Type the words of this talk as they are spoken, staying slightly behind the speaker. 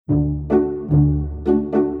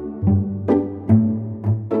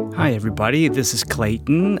everybody. This is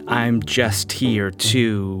Clayton. I'm just here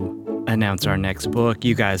to announce our next book.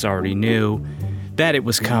 You guys already knew that it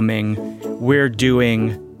was coming. We're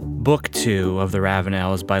doing book 2 of The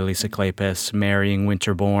Ravenels by Lisa Kleypas, Marrying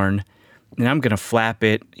Winterbourne. And I'm going to flap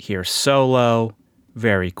it here solo,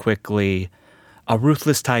 very quickly. A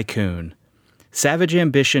ruthless tycoon. Savage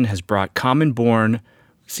ambition has brought common-born,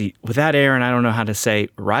 without Aaron, I don't know how to say,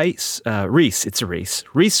 Reese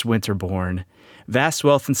Winterbourne, vast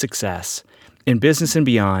wealth and success. In business and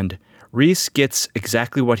beyond, Reese gets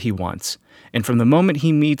exactly what he wants. And from the moment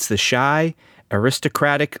he meets the shy,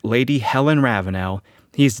 aristocratic Lady Helen Ravenel,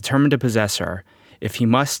 he is determined to possess her. If he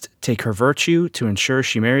must take her virtue to ensure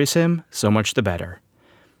she marries him, so much the better.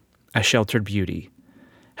 A sheltered beauty.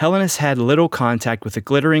 Helen has had little contact with the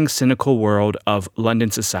glittering, cynical world of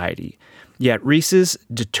London society. Yet Reese's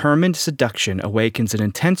determined seduction awakens an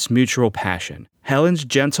intense mutual passion. Helen's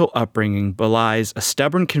gentle upbringing belies a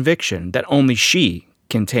stubborn conviction that only she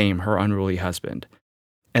can tame her unruly husband.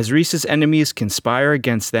 As Reese's enemies conspire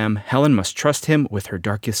against them, Helen must trust him with her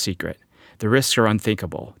darkest secret. The risks are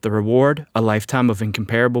unthinkable. The reward, a lifetime of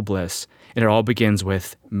incomparable bliss. And it all begins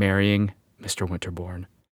with marrying Mr. Winterbourne.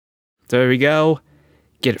 So there we go.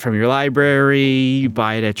 Get it from your library,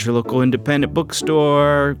 buy it at your local independent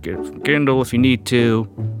bookstore, get it from Kindle if you need to.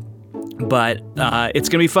 But it's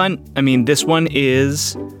going to be fun. I mean, this one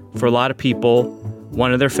is, for a lot of people,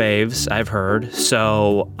 one of their faves, I've heard.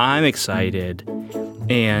 So I'm excited.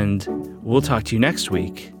 And we'll talk to you next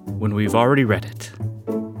week when we've already read it.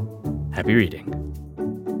 Happy reading.